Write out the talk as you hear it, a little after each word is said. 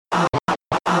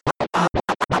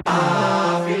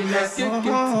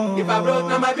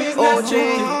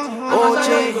OJ.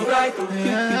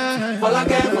 Fall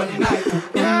again for the night.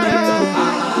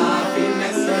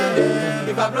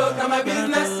 If I broke down my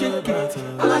business,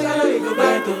 all I gotta go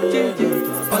right to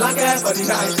fall again for the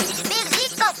night.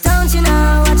 Don't you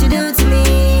know what you do to me?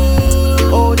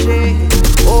 OJ.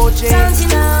 Don't you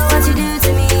know what you do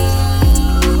to me?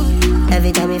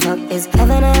 Every time you fuck is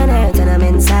heaven on earth when I'm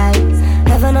inside.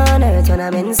 Heaven on earth when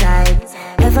I'm inside.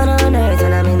 Heaven on earth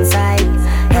when I'm inside.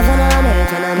 Heaven on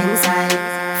earth when I'm inside.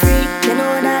 Free, you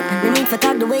know that. No need for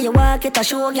talk the way you walk, it a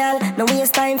show, girl. No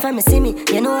waste time for me, see me,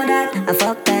 you know that. I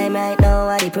fuck time right now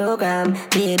at the program.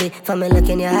 Baby, for me look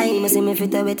in your eye, me see me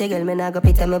fit with a girl, me not go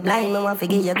pit me blind. Me want to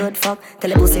give you good fuck, till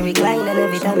the pussy recline. And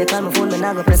every time you call my phone, me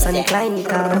not go press on decline,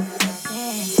 because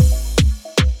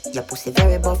your pussy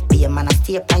very buff, be a man a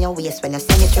stay on your waist when you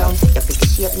send it round. Your pretty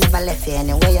shape never left you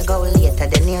anywhere you go later.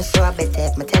 The near so I better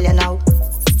if me tell you now.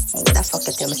 What the fuck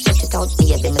you tell me stretch it out,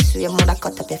 baby? Me swear your mother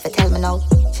cut up if you tell me now.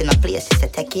 She no play, she say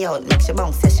take you out, make she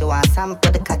bounce, say she want some for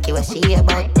the cocky where she hear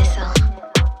about.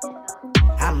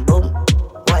 I'm boom,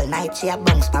 all night she a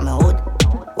bounce pa me hood.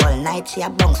 All night she a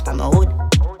bounce pa me hood.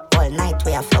 All night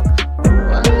we a fuck.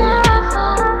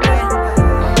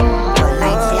 All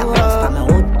night she a bounce pa me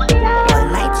hood.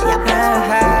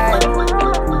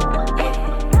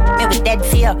 Me we dead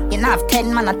fear. You know have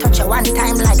 10 man I touch you one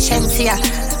time like Shensia.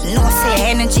 No say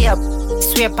energy up.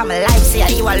 Swear pa my life say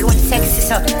you alone sexy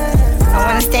so. I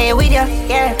wanna stay with you,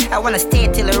 yeah. I wanna stay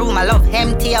till the room I love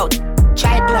empty out.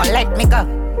 Try don't let me go.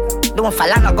 Don't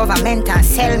fall on no government and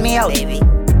sell me out, baby.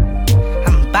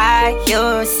 I'm by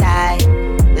your side.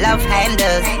 Love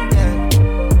handles.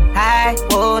 I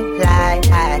won't lie.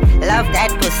 I love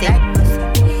that pussy.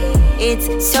 It's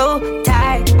so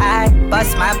tight, I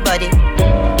bust my body.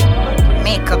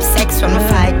 Make up sex when we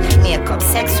fight. Make up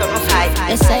sex when we fight.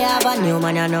 They say I have a new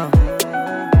man, you know.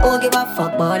 Who give a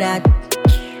fuck about that?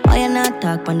 Why you not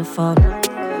talk on the phone?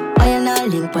 Why you not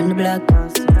link on the block?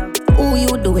 Who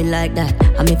you doing like that?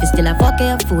 I mean if you still a fuck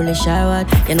you foolish or what?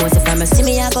 You know if I'm see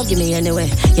me, you go give me anyway.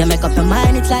 You make up your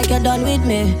mind, it's like you're done with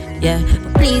me. Yeah,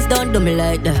 but please don't do me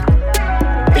like that.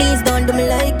 Please don't do me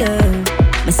like that.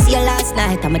 I see you last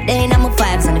night, I'm a day and I'm a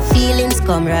vibes and the feelings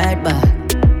come right back.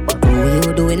 But who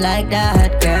you doing like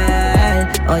that, girl?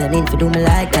 Oh, you need to do me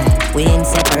like that. We ain't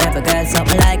separate, girl,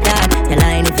 something like that. You're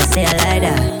lying if you say I like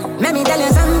that. Let me tell you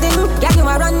something, yeah, you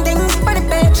are run things. But the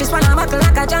bitch, she's wanna buckle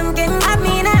like a junkin'. I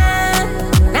mean,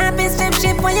 not be step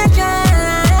ship when you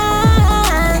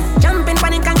try. Jumping,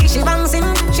 panic, and she bouncing.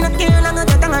 She not care long,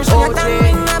 get down and she not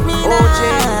tongue. I mean,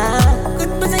 good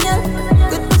pussy girl,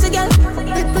 good pussy girl,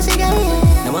 good pussy girl,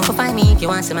 yeah. No one can find me if you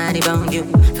want somebody around you.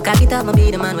 For cock it up, I'll be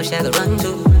the man where she'll run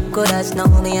to. Good as know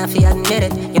me, I feel admit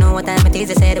it. You know what time it is,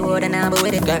 I say the word and I'll be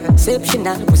with it, girl.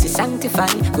 Exceptional, pussy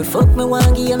sanctified. Good fuck me,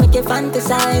 one give you, make you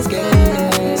fantasize,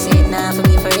 girl. Say it now for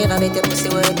me forever, bet your pussy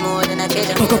worth more than a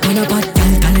treasure. Fuck up on a bad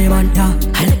girl, Taliban, yeah.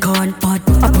 Alcohol and pot.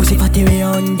 A pussy fatty way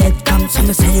on dead cam.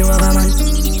 Some say you have a man,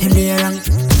 him lay around.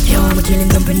 You want me kill him,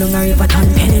 dumping down a river ton.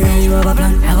 Anyway, you have a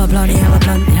plan, have a plan, you have a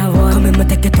plan. Have one. Come in, me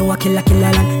take you to a killer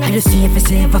land. I just see if you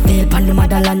say if I feel pan the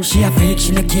motherland. She a freak,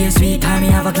 she no care, sweet time, me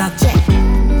have a Glock.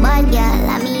 Bad girl,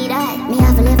 I mean that. Me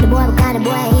have to leave the boy because the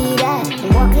boy he that.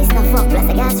 Walk his no fuck, plus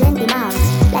I got 20 miles.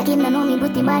 Like him no know me,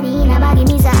 put him body in a baggy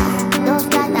misa. Don't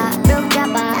scatter, broke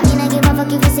dropper. I mean I give a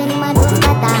fuck if you send him a don't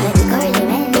scatter. Let the curly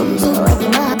man, so wet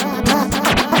him up.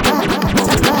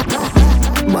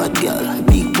 Bad girl,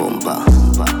 big bumper.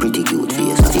 Pretty cute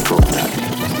face, the fuck that.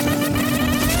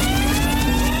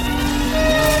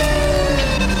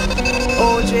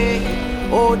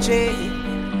 OJ.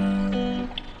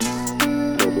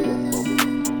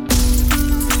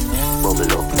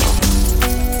 Bubble up now.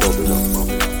 Bubble up,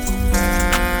 bubble up.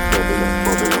 Bubble up,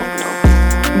 bubble up now.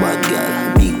 Bad girl,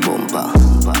 big bumper.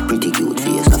 Pretty cute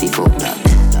face, the fuck that.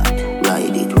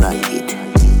 Ride it.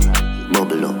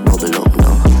 Bubble up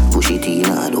now. Push it in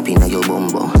hard up in your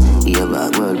bumbo. Here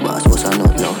bag world boss, what's a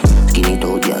nut now? Skin it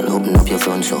out, girl, open up your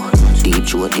front so. Deep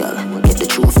throat, girl, get the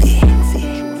trophy.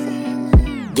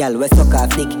 Girl, we suck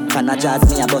off dick. Can I jazz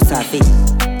me a bust off it?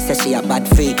 Say she a bad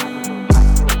freak.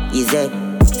 Easy,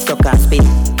 suck and spit.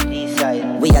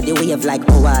 We are the wave like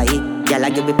Hawaii. Girl, I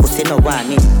give me pussy no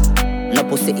warning. No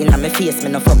pussy in my face, me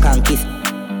no fuck and kiss.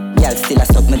 Girl, still a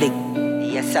suck me dick.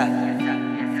 Yes sir.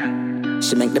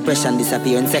 She make depression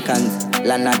disappear in seconds.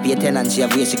 Landlord pay tenant, she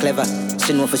have way she clever.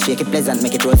 She know for shake it pleasant,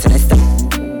 make it roll sinister.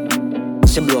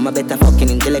 She blow my better fucking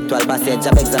intellectual passage.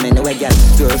 Job examine the way girl,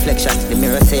 pure reflection. The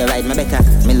mirror say you ride me better.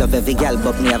 Me love every girl,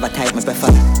 but me have a type me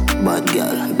prefer. Bad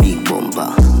girl, big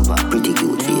bumper. Pretty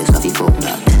cute face, the fuck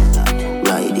that.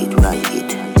 Ride it.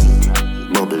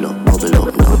 Bubble up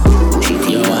now. Push it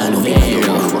in, man, up in your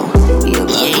bumper. Here,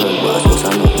 bad girl, boss.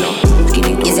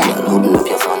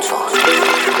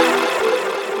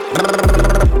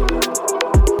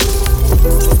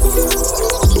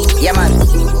 Yeah, man.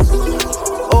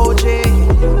 OJ,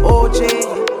 OJ.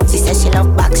 She says she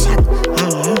love back shot.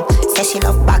 Says she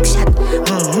love back shot.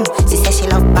 She says she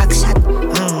love back shot.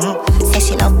 Says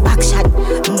she love back shot.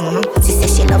 She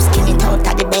says she loves skinny out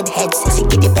at the bed head. Says she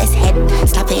get the best head,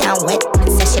 sloppy and wet.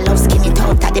 Says she loves skinny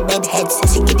out at the bed head.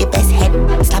 Says she get the best head,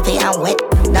 sloppy and wet.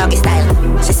 Doggy style.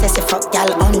 She says she fuck y'all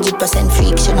 100%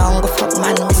 freak. She don't go fuck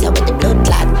man. We say with the blood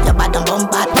clot. Your bad and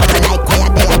bump out. But I like why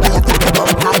you're there when you clap the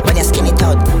bump out. When you skinny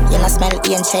out, you not smell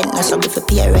ancient. No struggle for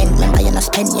parent. Remember you not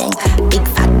spend yang. Big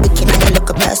fat wicked and you look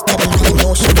a burst. Then you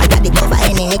know she got the cover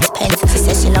any expense. She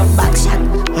says she love back shot.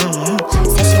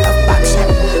 Says she love back shot.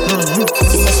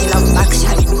 She says she love back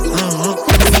shot.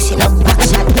 Says she love back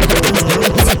shot.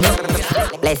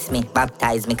 Bless me,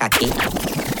 baptize me, cocky.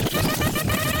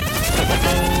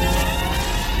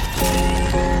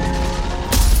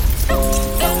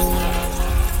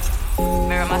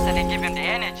 Miramasa, they give him the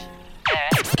energy.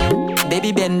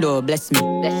 Baby Bendo, bless me.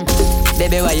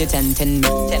 Baby, why you tempting me?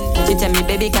 She tell me,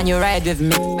 baby, can you ride with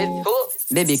me? With who?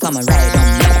 Baby, come and ride on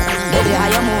me. Baby, how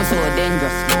you move so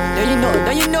dangerous?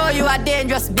 Don't you know you are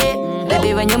dangerous, babe?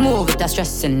 Baby, when you move, it's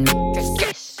stressing me.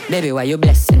 Baby, why you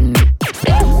blessing me?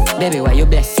 Baby, why you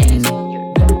blessing me?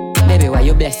 Baby, why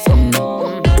you blessing me?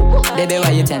 Baby,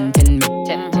 why you tempting me?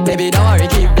 Baby, don't worry,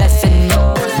 keep blessing me.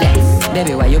 Bless.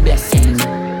 Baby, why you blessing me?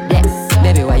 Bless.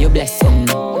 Baby, why you blessing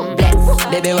me? Bless.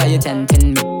 Baby, why you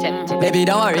tempting me? Baby,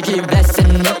 don't worry, keep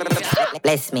blessing me.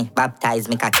 Bless me, baptize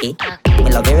me, cocky. Me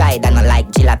love you ride and I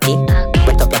like jalopy.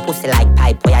 Wet up your pussy like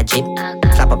pipe or your jeep.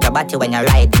 Slap up your body when you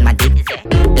ride in my dick.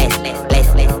 Bless me.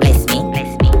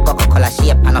 Coca-Cola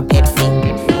shape and a Pepsi.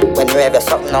 When you rev your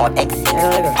something out, exit.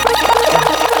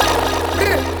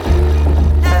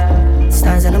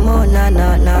 Stars in the moon, no.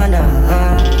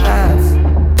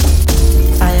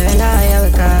 Higher and higher, we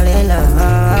calling love.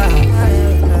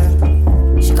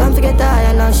 She come to get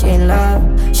tired, now she in love.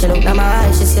 She look down my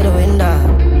eyes, she see the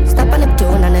window. Stop on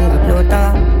Neptune and then go Pluto.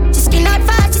 She skin out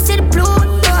fast, she see the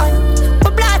Pluto.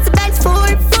 But blast the Benz full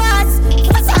force.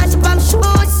 Massage up on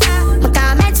shoes. My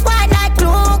comments white like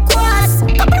glucose.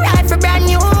 Couple ride for brand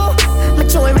new. My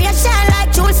jewelry a shine like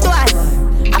jewel stores.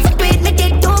 I fit with me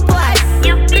dick too boy.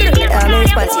 I'm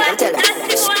responsible, tell her.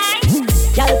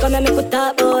 Y'all come and make we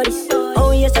talk about this.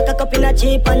 Oh, you suck a cup in a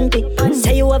cheap panty.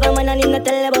 Say you have a man and you not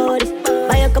tell about this.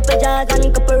 Buy a couple jars and a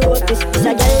couple roasties. It's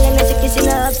a girl and a sick in a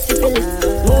half syphilis.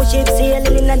 Move ship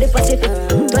sailing in the Pacific.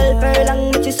 12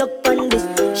 furlong, which you suck on this.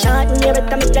 Short in your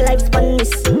better make your life span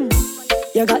this.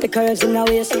 You got the curves in the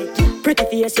waist. Pretty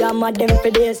face, you're mad them for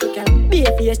days. Be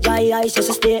a face, dry eyes, just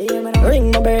to stay.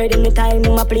 Ring my bird in the time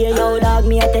I play. Yo dog,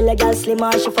 me I tell a girl slim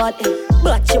or she fat.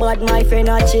 But she bad, my friend,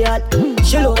 not she hot.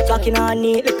 She look talking on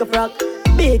neat like a frock.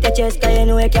 Beat your chest, cause you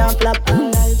know you can't flop.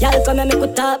 Y'all come and make we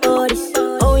talk about this.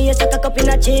 Oh, you suck a cup in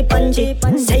a cheap and cheap.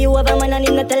 Say you have a man and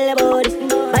you not tell about this.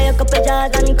 Buy a couple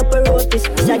jars and a couple roasties.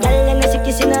 It's a girl and a sick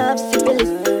in a half syphilis.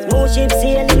 Smooth ship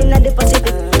sailing in the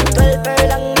Pacific. 12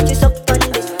 furlong, which is up on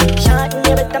this. Short in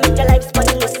your better make your life span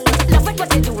this. Love it what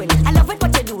you're doing. I love it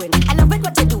what you're doing. I love it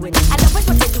what you're doing. I love it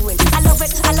what you're doing. I love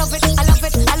it. I love it. I love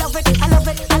it. I love it. I love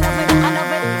it. I love it. I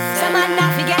love it. Some man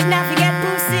not forget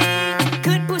pussy.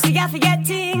 Good pussy, got forget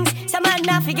things. Some man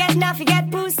not forget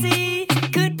pussy.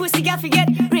 Good pussy, got forget.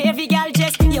 Ravy gal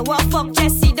just. You want fuck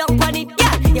just sit down on it,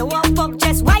 gal. You want fuck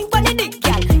just wine on the dick,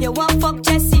 gal. You want fuck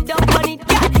just sit down on it,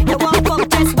 gal. You want fuck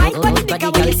just wine on the dick.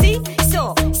 And when you see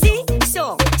so.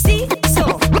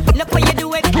 Look what you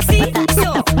do it. See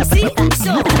so.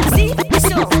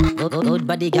 Good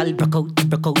body gal, broke out. Good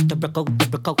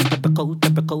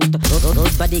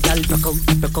body gal, broke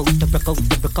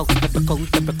out.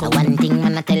 One thing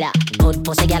I'ma tell ya, good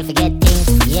pussy gal forget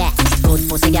things. Yeah, good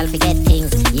pussy gal forget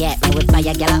things. Yeah, me would buy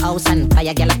a gal a house and buy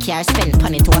a gal a car, spend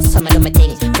money to a summer do me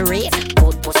thing. For real,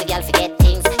 good pussy gal forget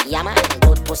things. Yeah man,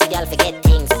 good pussy gal forget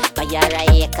things. Buy a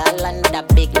acre and a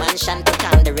big mansion, put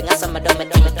on the ring of summer do me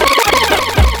thing.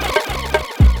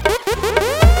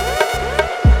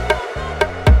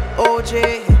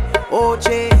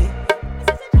 OJ.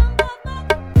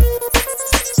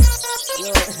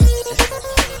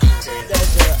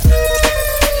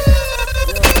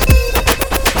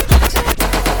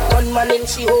 One man in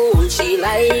she hole, she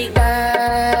like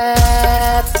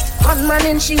that. One man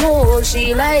in she hole,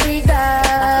 she like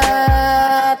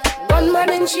that. One man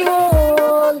in she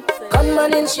hole,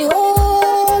 gunman in she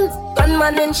hole,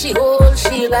 gunman in she hole,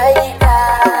 she like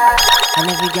that. And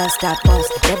every girl start bounce,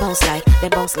 they bounce like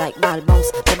ball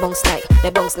bounce, they bounce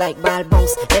like ball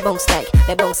bounce, they bounce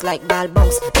like ball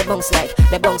bounce,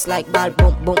 they bounce like ball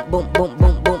boom boom boom boom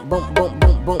boom boom boom boom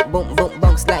boom boom boom boom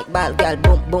bounce like ball girl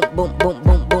boom boom boom boom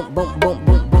boom boom boom boom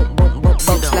boom boom boom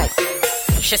bounce like.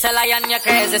 She say lion, you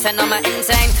crazy, say no, me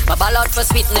insane. But ball out for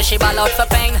sweetness, she ball out for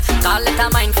pain. Call it a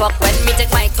mind fuck when me take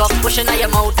my cup. Pushing on your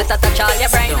mouth, it a touch all your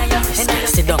brain. Sit down,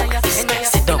 sit down, sit down,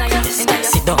 sit down,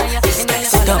 sit down,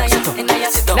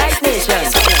 sit down. Nice Nation.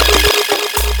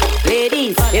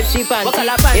 Ladies, if she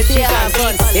panty, if she have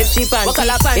fun, if she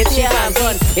panty, if she have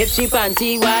fun, if she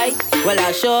panty white, well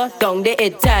I sure down the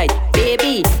it tight.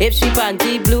 Baby, if she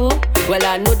panty blue, well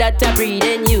I know that I breed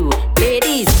in you.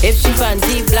 Ladies, if she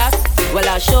panty black, well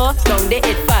I sure down the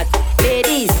it fat.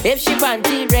 Ladies, if she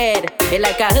panty red, it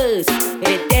like a hearse,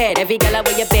 it dead. Every girl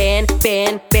where you bend,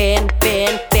 bend, bend,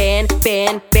 bend, bend,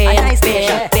 bend, bend, a nice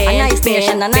nation, a nice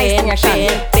nation, a nice nation,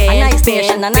 a nice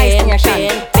nation, a nice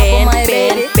nation. Apple my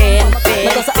baby,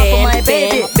 because I apple my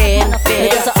baby,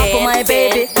 because I apple my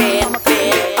baby,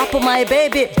 apple my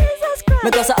baby.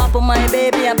 Because I apple my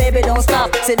baby and baby don't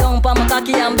stop. Sit down pa my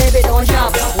cocky and baby don't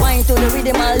drop. Wine to the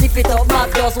rhythm and lift it up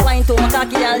back. Just wine to my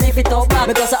cocky and lift it up back.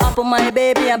 Because I apple my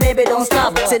baby and baby don't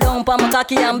stop. Sit down pa my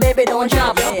cocky and baby don't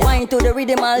drop. Wine to the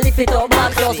rhythm and lift it up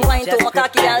back. Just wine to my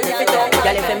cocky and lift it up back.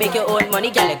 Girl, if you make your own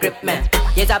money, girl, grip me.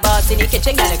 You's a boss in the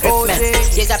kitchen, girl, grip me.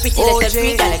 You's a pretty little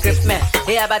freak, girl, grip me.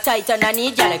 You have a tight on a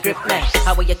knee, girl, grip me.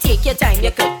 How will you take your time,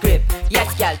 you could grip.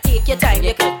 Yes, girl, take your time,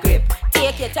 you could grip.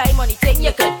 Take your time, money thing,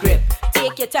 you could grip.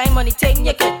 Take your time, money thing,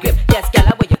 you could grip. Yes, girl,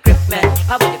 how will you grip me?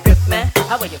 How will you grip me?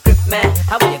 How will you grip me?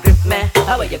 How will you grip me?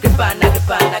 How will you grip on, grip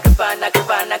on, grip on, grip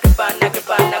on, grip on, grip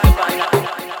on, grip on.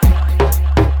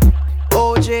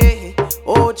 OJ,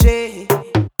 OJ.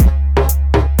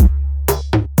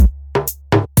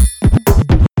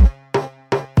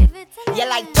 You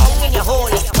like tongue in your hole.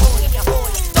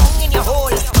 Tongue in your hole.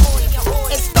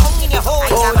 It's tongue in your hole.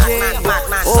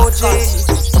 OJ.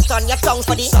 Put on your tongue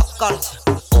for the suck-cut.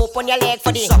 Open your leg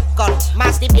for the suck-cut.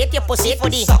 Masturbate your pussy for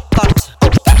the suck-cut.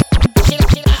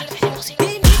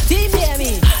 Team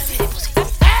Miami.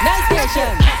 Nice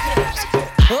Nation.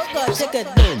 Oh God, check it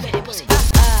boom.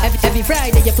 Every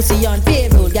Friday your pussy on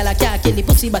payroll. Girl I can't kill the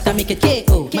pussy but I make it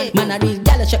KO. Man I real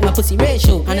gal I check my pussy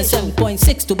ratio. And a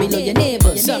 7.6 to below your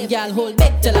neighbors. Some gal hold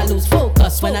back till I lose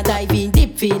focus. When I dive in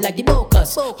deep feel like the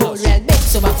Bocus. Hold real big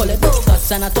so I call it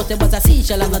bogus. And I thought it was a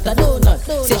seashell and not a donut.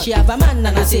 Say she have a man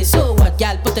and I say so what.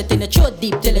 Gal put it in the throat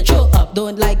deep till it throw up.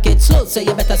 Don't like it slow so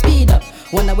you better speed up.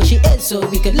 Wonder where she is so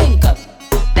we could link up.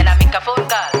 Then I make a phone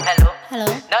call, hello. Hello.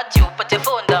 Not you, put your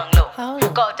phone down low. How?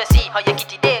 Call to see how your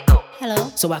kitty day go.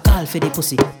 Hello. So I call for the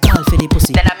pussy, call for the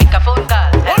pussy. Then I make a phone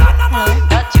call, hello.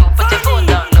 Not you, put your phone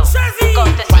down low. Call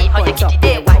to see how your kitty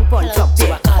day go. Wine punch up, so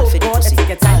I call for the pussy,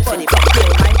 call for the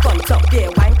pussy. Wine punch up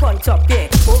there, wine punch up there.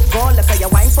 Oh God, look at your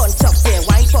wine punch up there,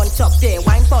 wine punch up there,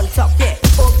 wine punch up there.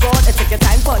 Oh God, let's take your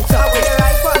time punch up. Where you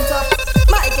right punch up,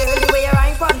 my girlie, where you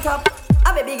right punch up.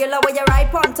 A baby girl, where you right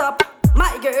punch up,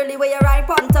 my girlie, where you right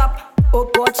punch up. Oh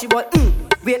God, she want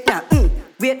wait now,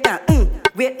 wait now,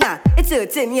 wait now. It's her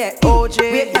team, yeah. OJ,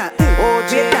 wait now,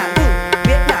 OJ, wait now,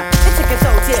 wait now. Let's take it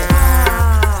out, yeah.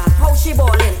 Ah, how she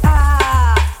ballin'?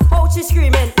 Ah, how she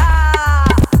screaming? Ah,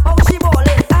 how she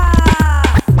ballin'?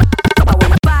 Ah.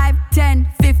 5, 10,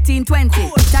 15,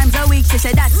 20 times a week. She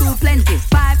said that's too plenty.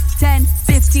 5, 10,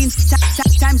 15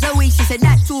 times a week. She said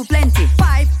that's too plenty.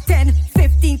 5, 10,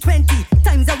 15, 20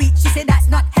 times a week. She said that's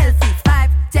not healthy. 5,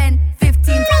 10,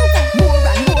 15, more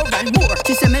and more and more.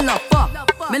 She said me love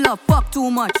fuck too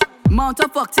much. Mount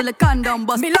of fuck till the condom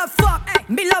bust. Me love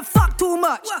fuck too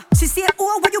much. She said,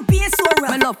 oh, why you being so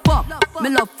rough? Me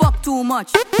love fuck too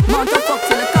much. Mount of fuck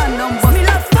till the condom bust. Me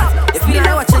love fuck. If you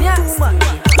know what you too much.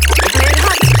 Playing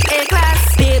hot,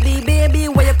 A-class. Baby,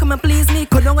 why you come and please me?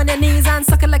 Go down on your knees and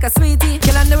suck it like a sweetie.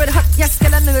 Girl, I know it hot, yes,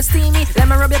 girl, I know it's steamy. Let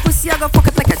me rub your pussy, I go fuck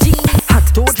it like a genie. Hot,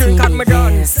 2 drink and me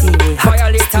done.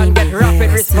 Violate and get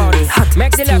rapid response.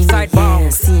 Make the left side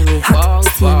bounce.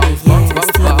 Bounce, bounce, bounce,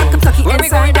 bounce, bounce. Cocky Where we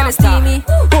inside, going girl, it's steamy.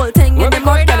 Whole thing in the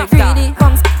mouth, girl, it's greedy.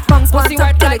 Bungs, pussy top,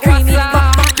 wet girl, like it's creamy.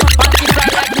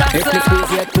 If you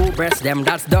squeeze your 2 breasts, them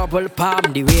that's double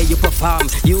palm. The way you perform,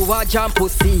 you a jump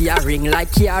pussy, a ring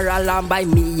like Kiara Lamb. By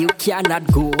me, you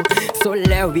cannot go. So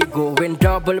let we go in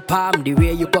double palm. The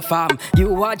way you perform,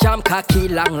 you a jump cocky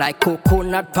long like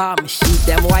coconut palm. Sheet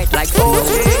them white like snow.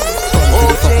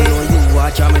 You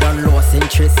a jam it on lost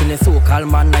interest in the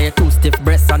so-called man. Now you 2 stiff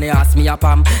breasts and you ask me a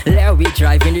palm. Let we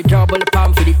drive in the double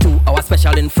palm for the 2 hour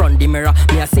special in front the mirror.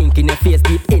 Me a sink in your face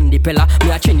deep in the pillar.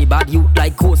 Me a Trinidad youth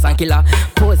like ghost and killer.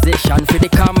 Position for the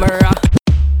camera.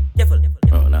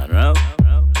 Run and round.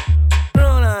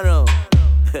 Run and round.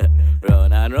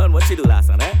 Run and round. What she do last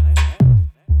night, eh?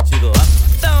 She go up,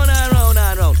 down and round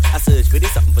and round. I search for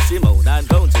this something for she moan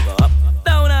and round. She go up,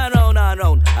 down and round and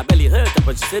round. I belly hurt up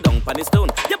when she sit down on the stone.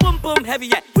 Your pum pum heavy,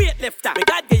 yeah, weightlifter. Me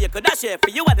God give you could dash here for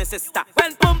you and the sister.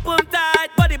 When pum pum tight,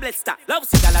 body bless Rasta, love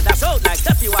signal and dash out like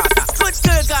dirty water. Good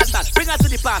girl got that, bring her to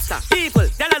the pastor. People,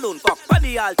 tell alone, fuck, on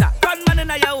the altar. Gunman in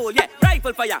your hole, yeah,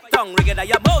 rifle fire. Tongue ring it in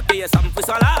your mouth, do you something for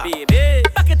swallow. Baby,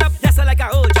 back it up, yes, like a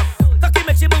whole jump. Tucky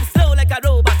make she move slow like a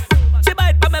robot. She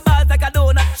bite on my balls like a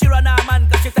donut. She run her man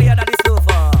cause she tired of the slow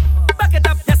for. Back it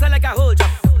up, yes, like a whole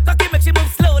jump. Tucky make she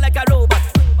move slow like a robot.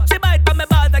 She bite on my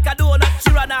balls like a donut.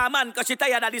 She run her man cause she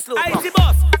tired of the slow for. I the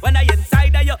boss, when I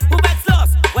inside of you, who gets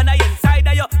lost? When I inside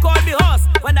of you, call me horse.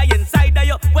 When I inside of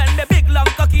you, when the big long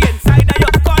cocky inside of you,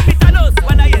 call me Thanos.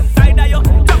 When I inside of you,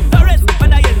 Chuck Norris.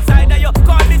 When I inside of you,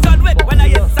 call me John Wick. When I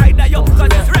inside of you, cause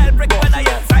it's real brick. When I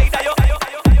inside of you,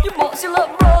 you bossy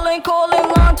look rolling, calling,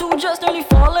 line two just nearly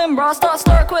falling. Bra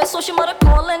start quit, so she mother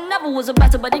calling. Never was a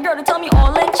better buddy girl to tell me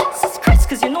all in. Jesus Christ,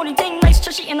 cause you know the thing nice.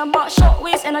 Chushy in a box, short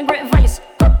waist and a great vice.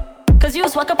 Cause you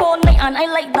swag up all night and I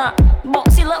like that.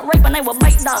 Boxy look right and I will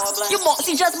bite that. You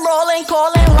boxy just brawling,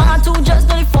 calling, line two just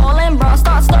nearly falling. Bra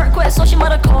start quit, so she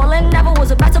mother calling. Never was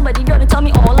a better buddy girl to tell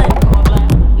me all in.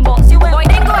 Boxy whip, boy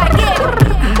then go again.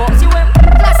 Boxy whip,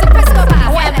 classic Fresco bar. I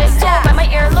want a big toe by my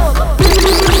earlobe.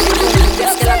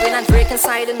 Just kill a win and break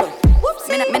inside, you know.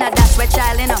 Me not dash with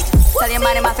child, you know. Tell your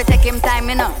man him have to take him time,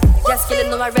 you know. Just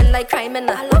killing no, I red like crime, you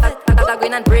know. I got a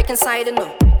win and break inside, you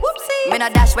know. Me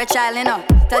not dash with child, you know.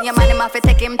 Tell your man him have to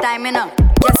take him time, you know.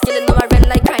 Just killing no, I red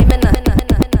like crime, you know.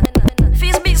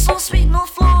 Face beat so sweet, no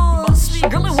flaws. Sweet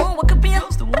girl, it won't walk up in.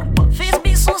 Face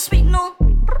beat so sweet, no.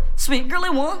 Sweet girl,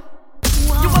 it won't.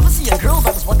 You ever see a girl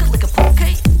that was walking like a poke?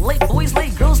 Late boys,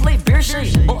 late girls, late beer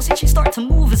shade. Bossy, she start to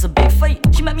move, it's a big fight.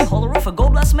 She met me holler off a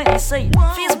gold blast, make me say.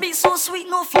 Face beat so sweet,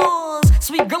 no flaws.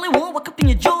 Sweet girl, it won't walk up in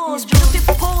your jaws. Drill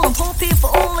people pole and pull people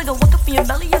all. Like a walk up in your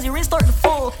belly as your rain start to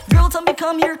fall. Girl, tell me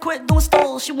come here, quit, don't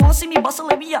stall. She wanna see me bustle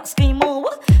like we at Skimo.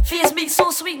 Face beat so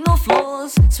sweet, no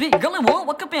flaws. Sweet girl, it won't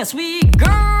walk up in. Sweet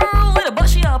girl, let a butt,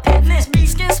 she out pit it.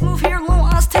 Skin smooth here, long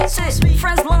ass tits it.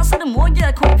 Friends lost, let them one get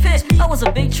a quick fit. That was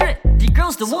a big trick. The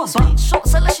girls that want box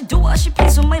shorts, I let she do what she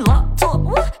please with my laptop.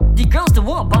 What? The girls that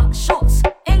want box shorts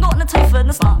ain't got no time for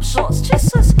the slap shots.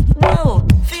 Jesus, whoa.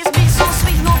 Face beat so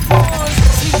sweet, no flaws.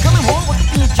 Sweet girl, it won't walk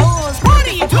up in your jaws. What are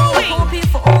you doing? Call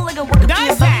people all like a walk up in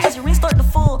your belly as your rain start to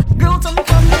fall. Girl, tell me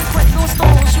come here, quick, don't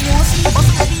stall. She wanna see you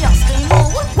bustle like the ass game.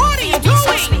 What are you doing?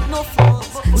 So sweet, no flaws.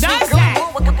 Sweet girl, it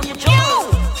won't walk up in your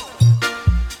jaws.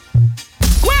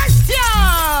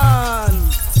 Question!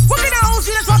 What kind of house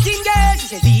you the fucking girl? She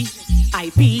said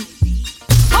B-I-P.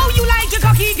 How you like your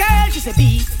cocky girl? She said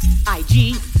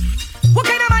B-I-G. What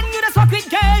kind of man you the fuck with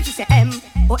girl? She said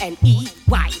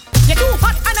M-O-N-E-Y. You're too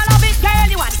hot and I love it, girl.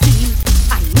 You want to see?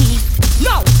 I need.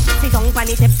 No! Sit down on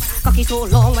the tip. Cocky so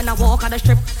long when I walk on the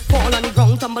strip. Fall on the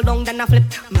ground, tumble down, then I flip.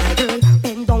 My girl,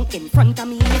 bend down in front of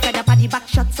me. You fed up at the back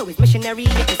shot, so it's missionary. You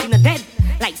can see the dead.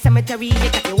 Like cemetery, you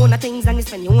got your own things and you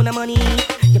spend your own money.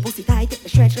 Your pussy tight, take the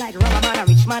stretch like a rubber man. A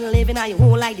rich man living on your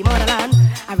home like the motherland.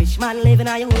 A rich man living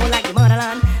on your home like the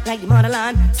motherland. Like the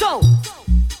motherland. So,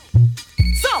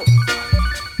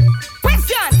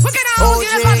 question, what kind of house you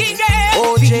the fucking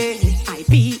girl?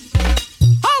 B-I-P.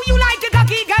 How you like your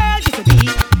cocky girl? She said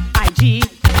B-I-G.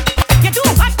 You do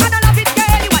hot and I love it,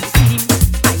 girl. You want to see?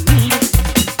 I need.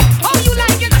 How you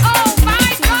like it? Oh my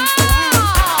God.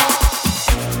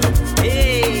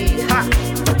 Hey, ha.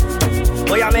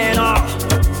 Boy, amena.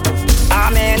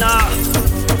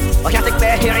 I can't take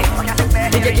back here.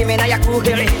 Did you give me a cool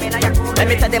here? Let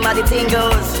me tell them how the thing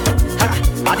goes.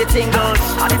 How the thing goes.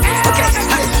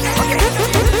 Okay.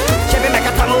 Chevy make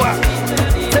a tamua.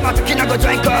 Say my picking I go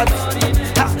drink God.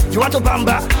 You want to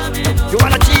bamba? You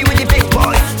wanna cheat with the big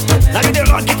boys? Now you the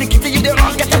wrong, get the you the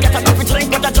wrong. Get a coffee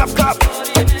drink with a drop cup.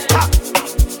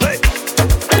 Hey.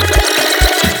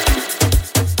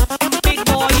 Big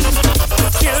boys,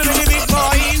 chill with the big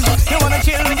boys. You wanna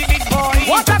chill with the big boys?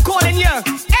 What I'm calling you?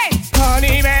 Hey,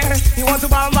 honey man, you want to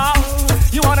bamba?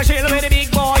 You wanna chill with the big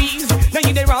boys? Now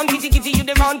you the wrong, kitty, you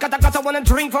the wrong. Kata, wanna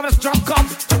drink from a drop cup.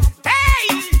 Hey,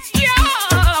 yeah,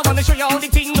 I wanna show you how the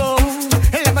thing go.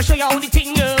 Let me show you how the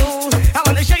thing go. I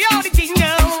wanna show you how the thing go.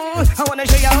 I wanna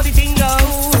show you how the thing go.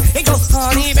 It go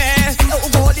honey bear, oh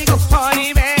God, it go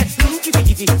honey bear. Run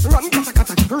kitty, run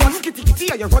kata, run kitty,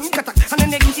 you run kata, and then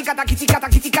the kitty kata.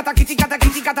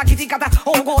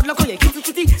 Oh God, look how you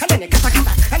kitty, and then the kata,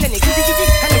 and then the kitty,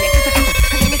 and then the kata,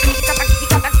 and then the kitty kata.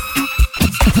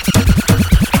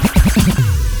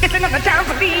 It's another time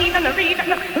for me, and the reason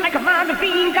like a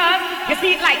magazine, 'cause you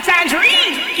sweet like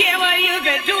tangerine. Yeah, what you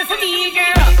could do for me,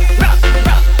 girl?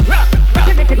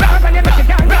 You make it love and you make it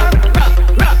down,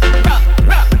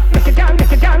 make it down,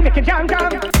 make it down, make it down,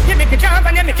 you make it jump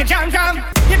and you make it jump,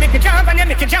 you make it jump and you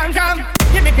make it jump,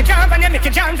 you make it jump and you make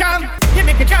it jump, you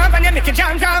make it jump and you make it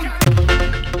jump.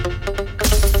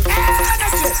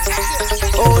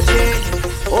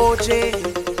 OJ. You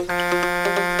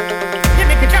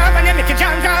make a jump and you make a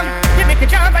jump. You make a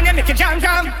jump and you make a jump.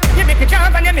 You make a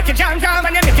jump and you make a jump.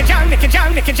 And you make a jump, make a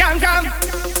jump, make a jump.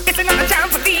 It's another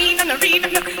trampoline and a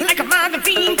rhythm like a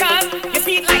magazine, girl. You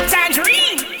see it like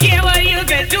tangerine. Yeah, what you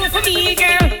gonna do for me,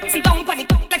 girl? See, don't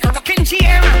panic like a rocking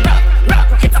chair.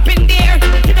 Rock it up in there.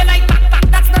 To the light back,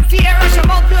 that's not fair. Rush your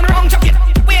mouth down around, jump it.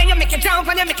 Where you make a jump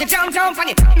and you make a jump, and you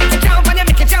make a jump and you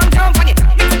make a jump, and you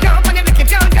make a jump and you make a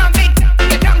jump, make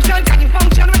your junction, can you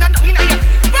function when I'm doing it?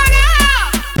 Run out!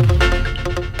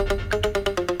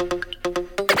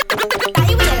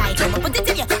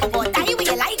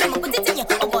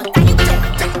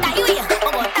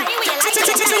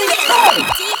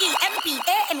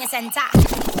 Center.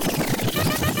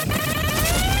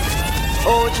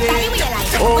 OJ,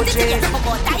 OJ.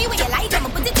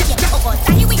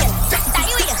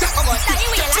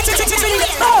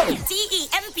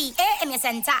 T-E-M-P-A in your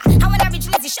center. How an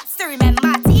original is the shots to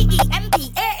remember.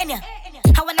 T-E-M-P-A in your.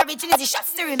 How an original is the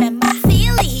shots to remember.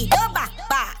 Feel it, go back.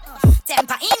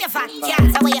 Temper in your fat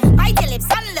cat. So when you bite your lips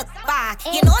and look back.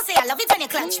 You know, say I love it when you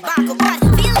clutch back. Oh God,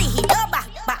 feel it, go back.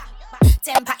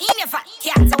 Temper in your fat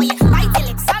cat. So when you bite your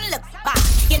lips and look back.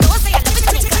 You know, say I love it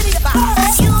when you clutch back.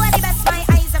 You are the best my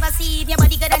eyes ever seen. Your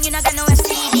body good and you not got no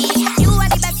STD. You are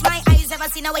the best my eyes ever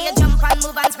seen. The way you jump and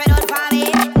move and spread out for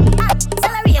me.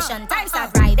 Acceleration, time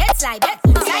start right. It's like it.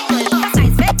 Cycle,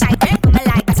 size fit tight. I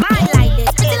like that smile like this.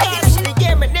 Pretty like this. The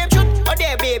game and them shoot. Oh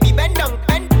there, baby, bend down,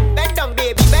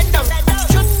 baby, bend down.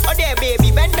 Shoot. Oh there, baby,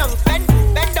 bend down,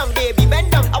 baby,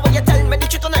 bend down. I want you tell me the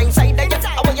truth on the inside there.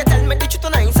 I want you tell me the truth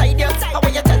on the inside there. I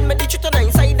want you tell me the truth on the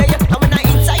inside there. I'm on the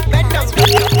inside, bend down.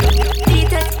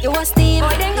 Beat it, you want steam,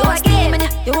 you want steam, and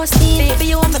you want steam. Baby,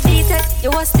 you want me beat it,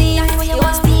 you want steam, you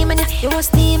want steam, and you want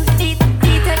steam. Beat it,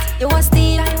 you want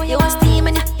steam, you want steam,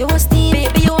 and you want steam.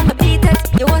 Baby, you want me beat it,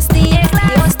 you want steam, you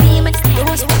want steam, and you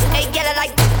want steam. Hey, get it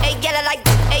like, hey, get it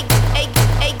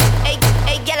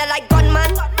like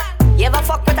gunman. You ever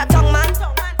fuck with a tongue man?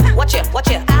 Watch it,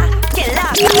 killer.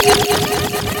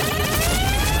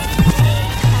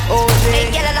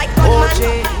 Hey, get it like gunman.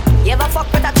 You ever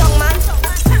fuck with a tongue man?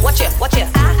 Watch it,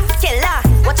 killer.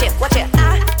 Watch it,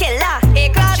 killer. Hey,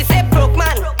 class, she say broke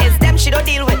man. It's them she don't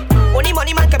deal with. Only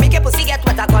money man can make your pussy get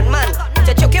with a gunman.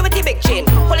 To choke you with the big chain.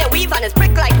 Pull your weave and it's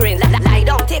prick like rain. Lie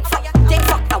down, take fuck.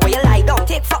 And where you lie down,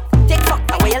 take fuck.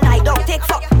 And where you lie down, take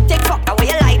fuck. And where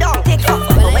you lie down, take fuck.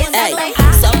 Hey,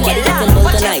 somebody get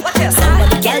involved tonight.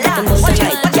 Somebody get involved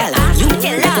tonight. Girl, you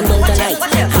get involved tonight.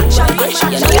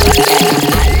 You know what? I'm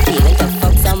feeling to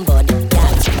fuck somebody.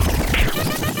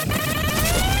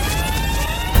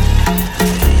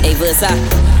 Hey, Versa,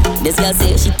 this girl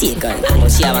say she take her,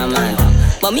 but she have a man.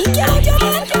 But me can't have a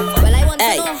man.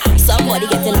 Hey, somebody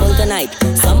get involved tonight.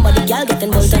 Somebody girl get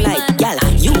involved tonight. Girl,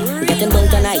 you get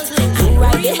involved tonight. You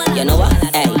right there, you know what?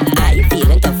 Hey, I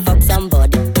feeling to fuck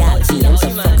somebody. Girl, feeling to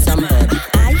fuck somebody.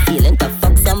 I feeling to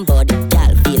fuck somebody.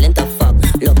 Girl, feeling to fuck.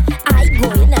 Look, I go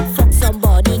in and fuck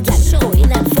somebody. Girl, go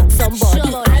in and fuck somebody.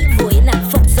 I go in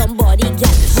and fuck somebody.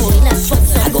 Girl, go in and fuck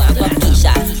somebody. I go and fuck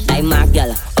Keisha, Diamond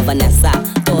girl, Vanessa,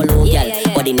 Tolo girl.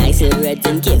 Body nice and red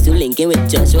and cakes who linking with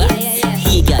Joshua.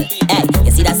 He girl, hey,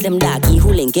 you see that slim darky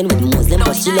who linking with Muslim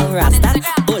but she love Rasta.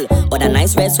 Bull, but a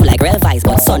nice red who like real vibes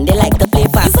but Sunday like to play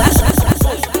faster.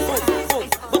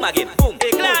 Boom again, boom,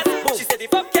 hey class, boom. She said the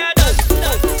fuck yeah done,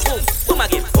 boom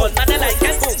again. All man I like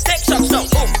it, boom. Take shots now,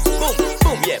 boom,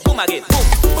 yeah, boom again, boom,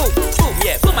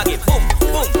 yeah, boom again, boom,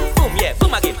 yeah,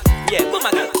 boom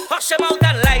again, Hush them out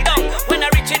and lie down. When I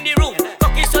reach in the room,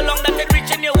 cocky so long that it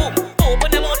reach in your womb.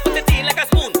 Open them out, put it in like a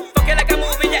spoon. Fuck it like a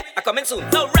movie, yeah, I coming soon.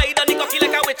 Now ride on the cocky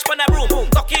like a witch on a broom.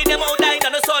 Cocky in your mouth, dying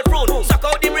on a salt prune. Suck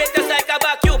out the break just like a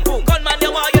vacuum. Gunman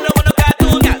you want, you don't want no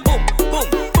cartoon, yeah. Boom,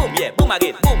 yeah, boom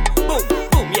again, boom,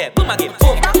 yeah, boom again,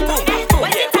 boom, yeah, boom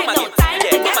again, yeah, boom again.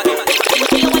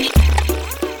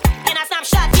 In a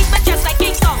snapshot, keep my chest like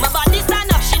King Kong. My body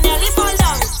stand up, she nearly fall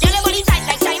down. Your body tight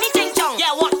like Chinese Ching Chong.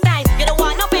 Yeah, what time? You don't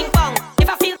want no ping pong. If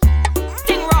I feel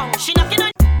thing wrong, she knocking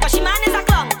on, but she man is a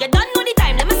clown. You don't know the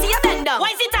time, let me see you bend down.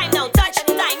 Why is it time now? Touch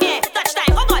time, yeah. Touch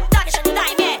time, oh God, touch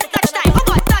time, yeah. Touch time, oh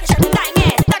God, touch time,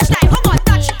 yeah. Touch time, oh God,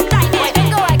 touch time, yeah.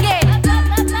 Go again.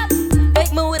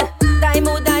 Big mood, die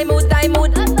mood.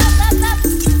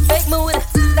 Big mood,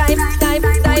 die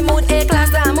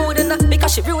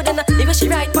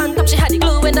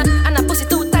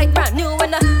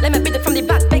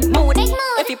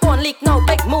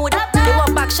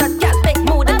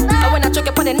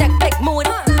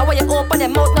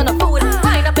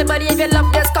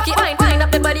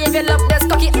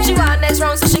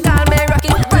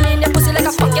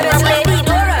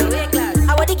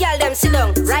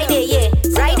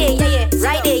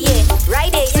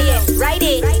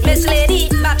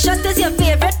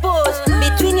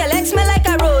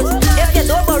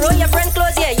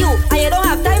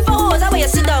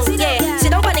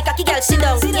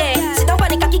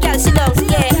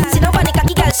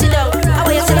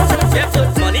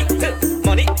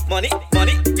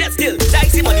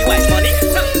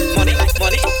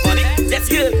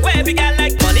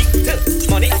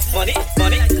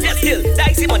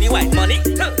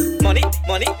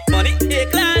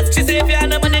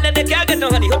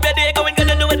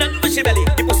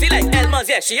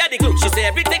yeah, she had the glue. She say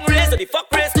everything raised, so the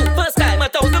fuck raised too. First time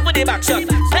 1,000 for the back shot.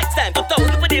 Next time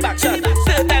 2,000 for the back shot.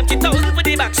 Third time 3,000 for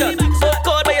the back shot. So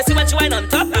cold, but you see when she wine on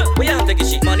top. We have to get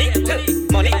shit money,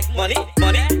 money, money,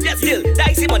 money. Yes, still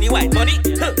dicey money, white money,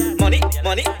 money,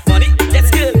 money, money. Yes,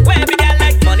 still where every girl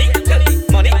like money,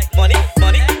 money, money,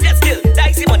 money. Yes, still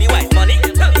dicey money, white money,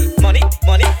 money,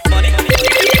 money, money.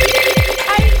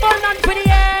 I ain't born on for the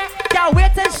air. Can't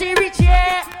wait till she reach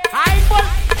here. I ain't born.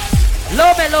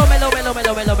 Low me.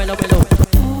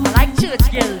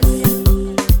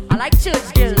 I like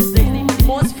church girls. They're the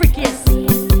most freakiest.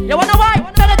 You wanna why?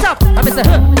 Turn it up. I'm Mr.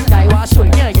 Guy was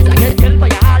showing you. Yes, I get killed for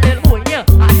your hard little boy here.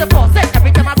 I suppose it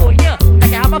every time I go in here.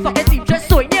 Like I have a fucking team just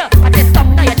showing you. I just stop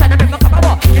now. You're trying to bring me come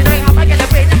over. You know how I get the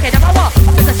brain to get them over.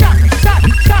 It's a shot.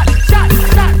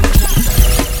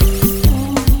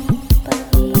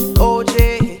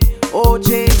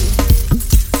 OJ.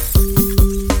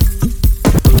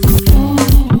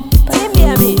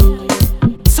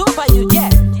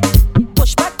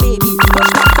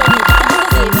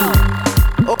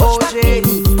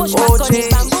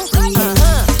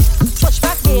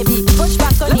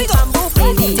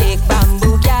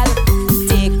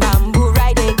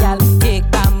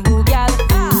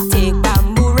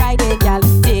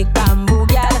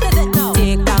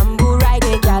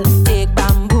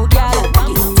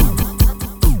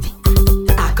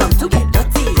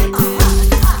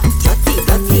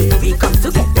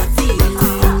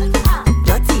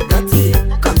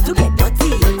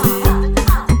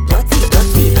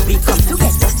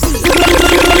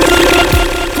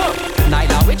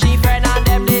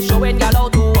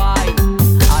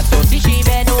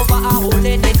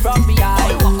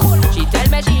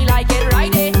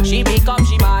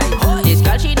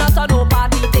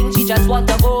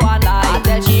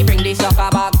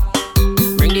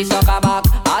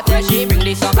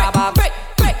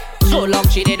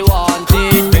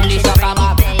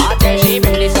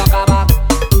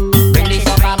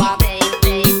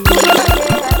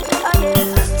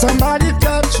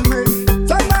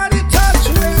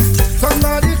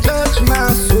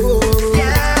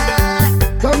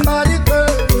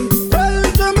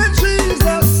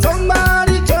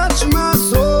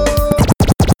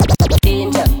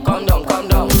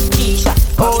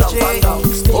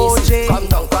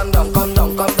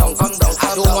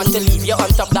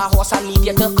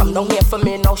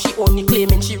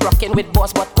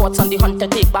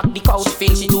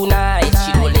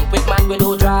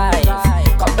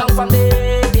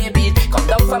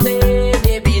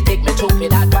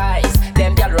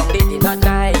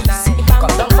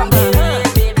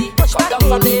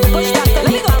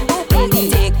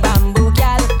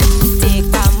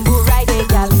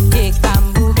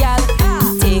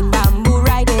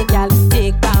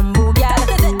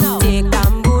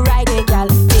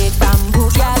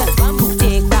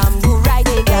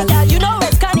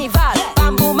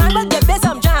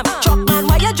 Chop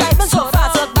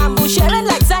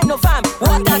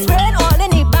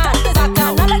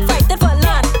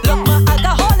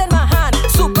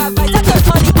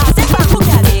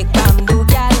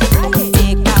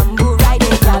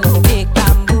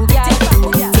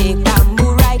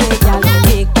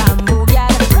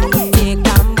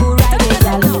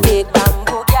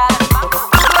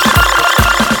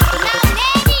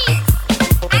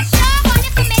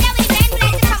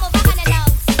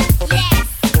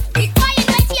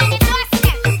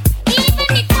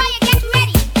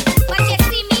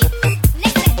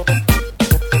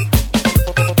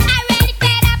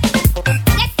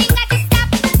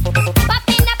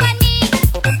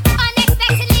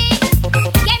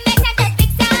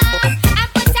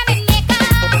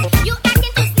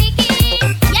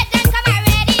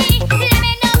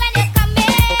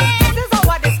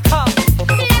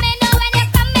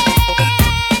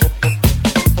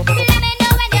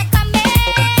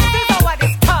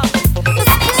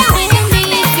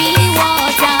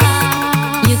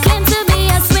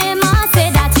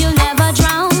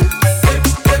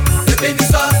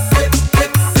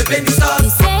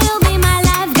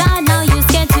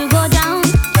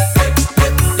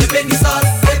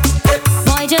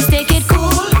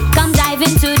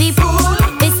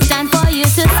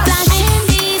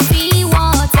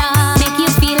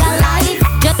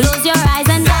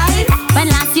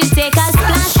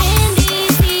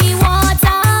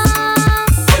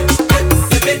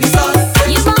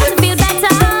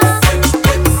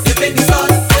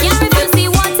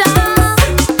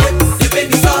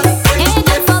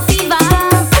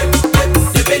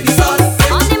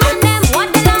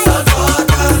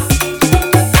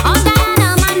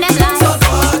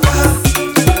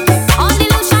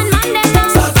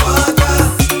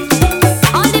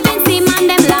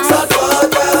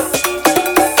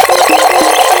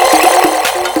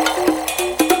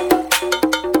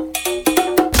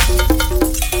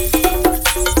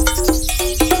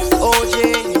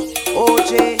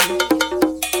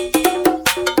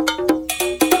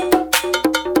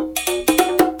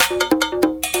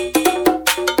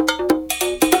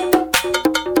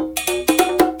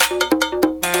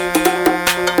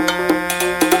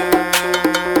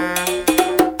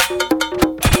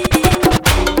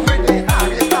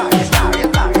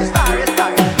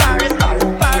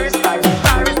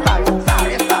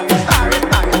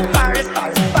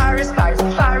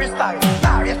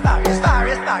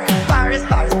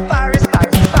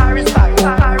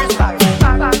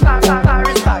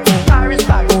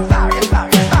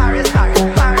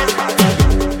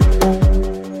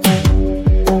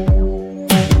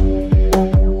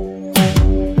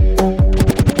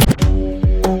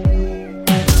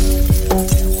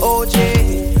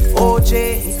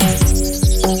DJ.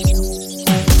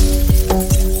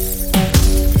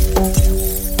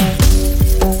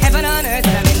 Heaven on earth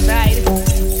and I'm inside.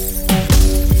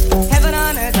 Heaven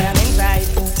on earth and I'm inside.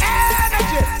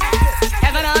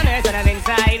 Heaven on earth and I'm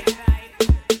inside.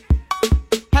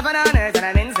 Heaven on earth and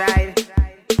I'm inside.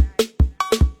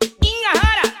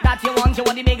 That you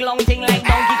want the big long thing like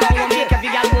Donkey Kong. Won't make every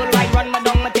girl go right, run my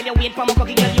down. I tell you wait for my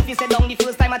cocky girl. If you sit down the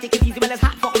first time I take it easy, well it's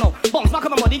hot fuck no. Bounce back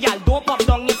on my body, girl. Don't pop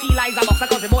down. You feel like a boxer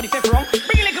cause the body fit wrong.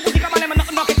 Bring a little pussy, come on, let me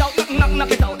knock it out.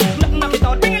 Knock it out. Knock it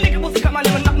out. Bring a little pussy, come on,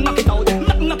 let me knock it out.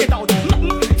 Knock it out.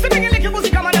 So bring a little pussy,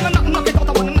 come on, let me knock it out.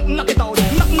 I wanna knock it out.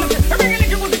 Knock it. Bring a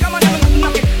little pussy, come on, let me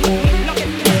knock it.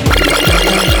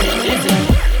 Listen.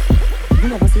 You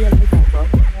never see a like that, bro.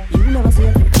 You never see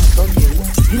a like that, bro.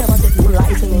 You never see no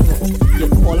light in it. You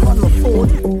call on the phone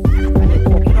and you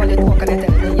talking all you talk and you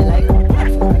tell me you like that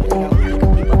for that thing. You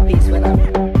can keep a pace when I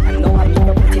know I'm in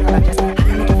the putty and I just how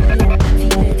to make it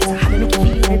feel it. It's how to make it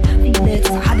feel it. Feel it. It's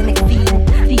how to make it feel it.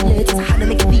 Feel it. It's how to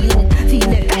make it feel it.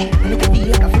 Feel it. Hey, make it feel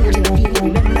like a virgin again.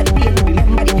 Remember the pain.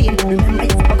 Remember the pain. Remember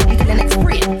it's fuck you till the next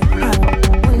break.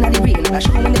 All in the rain. I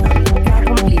show when the gun. Can't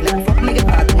complain. Like fuck make it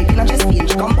bad. They cannot just feel.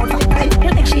 She come out for time. You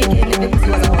think she again. If the pussy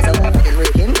was a house, I would have fucking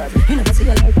breaking. You never see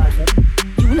a like that.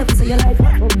 You never see a like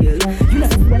that, oh girl. You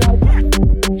never see a like that.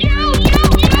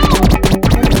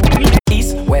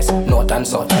 East, west, north and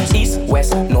south. East,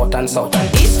 west, north and south.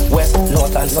 East, west,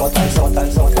 north and south.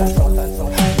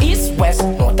 East, west,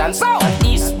 north and south.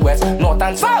 East, west, north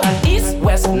and south. East,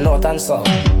 west, north and south.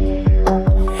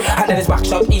 And then it's back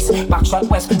shot east, back shot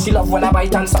west. She love when I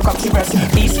bite and suck up she breast.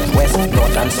 East, west,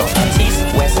 north and south.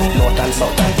 East, west, north and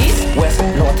south. East, west,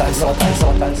 north and south and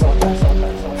south and south and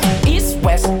south. East,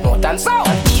 west, north and south.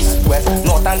 East, west,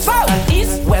 north and south.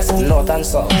 East, west, north and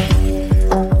south.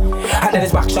 And then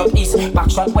it's back shot east, back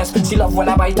shot west. She love when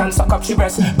I bite and suck up she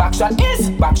breast. Back shot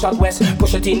east, back shot west.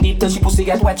 Push it in deep till she pussy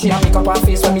get wet. She a make up her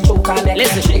face when me choke her neck.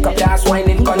 Listen, shake up your ass wine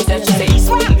in contest. She say east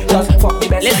man, just fuck the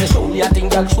best. Listen, show me a thing,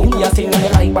 girl, show me a thing. When you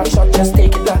like back shot, just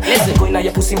take it now. Listen, go in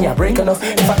your pussy, me a break enough.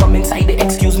 If I come inside, they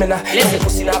excuse me now. Listen,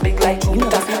 pussy now big like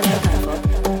Jupiter.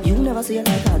 You never see a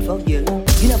like that, fuck girl.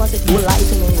 You never see no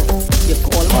light in it. You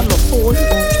call on the phone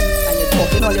and you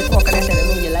talking all you talk and you telling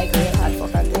me you like real hard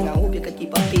fucking thing. I hope you could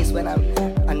keep up pace when I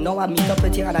know I meet up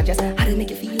with you and I just how to make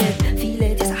you feel it, feel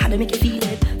it. Just how to make you feel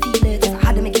it, feel it. Just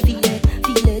how to make you feel it,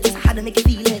 feel it. Just how to make you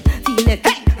feel it, feel it.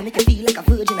 Hey, I make you feel like a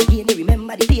virgin again. You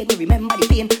remember the pain, you remember the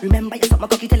pain. Remember you suck my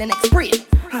cocky till the next spray.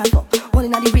 Hard fuck, all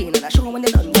in the rain and I show when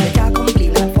they done. You can't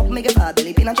complain and fuck make it bad.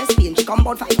 Belly pain and chest pain. She come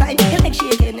about 5 times. Your leg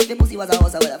shaking. If the pussy was a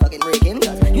house, I would have fucking breaking.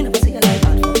 Cause you never see a like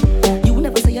that. You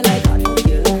never see a like that, girl.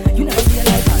 You never see a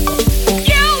like that.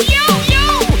 Yo.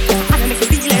 How to make you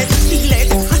feel it, feel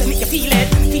it. How to make you feel it,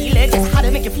 feel it. How to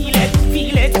make you feel it,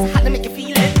 feel it. How to make you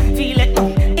feel it, feel it.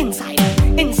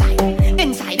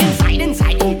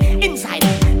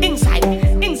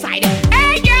 Inside.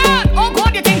 Hey, girl. Oh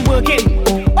God, you think working.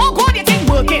 Oh God, you think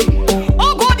working.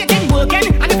 Oh God, you think working.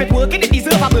 And if it working, it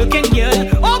deserve a working, girl.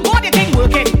 Oh God, you think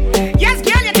working. Yes,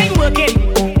 girl, you think working.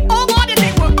 Oh God, you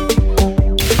think working.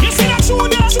 You see that shoe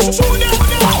there?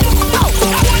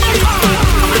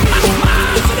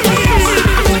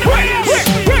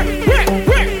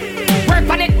 Work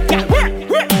on it, yeah.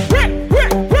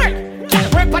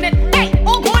 Work on it. Hey,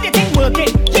 oh God, you think working.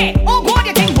 Yeah, oh God,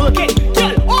 you think working.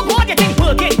 Girl, oh God, you think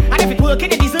working. And if it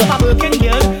working, it deserve a working.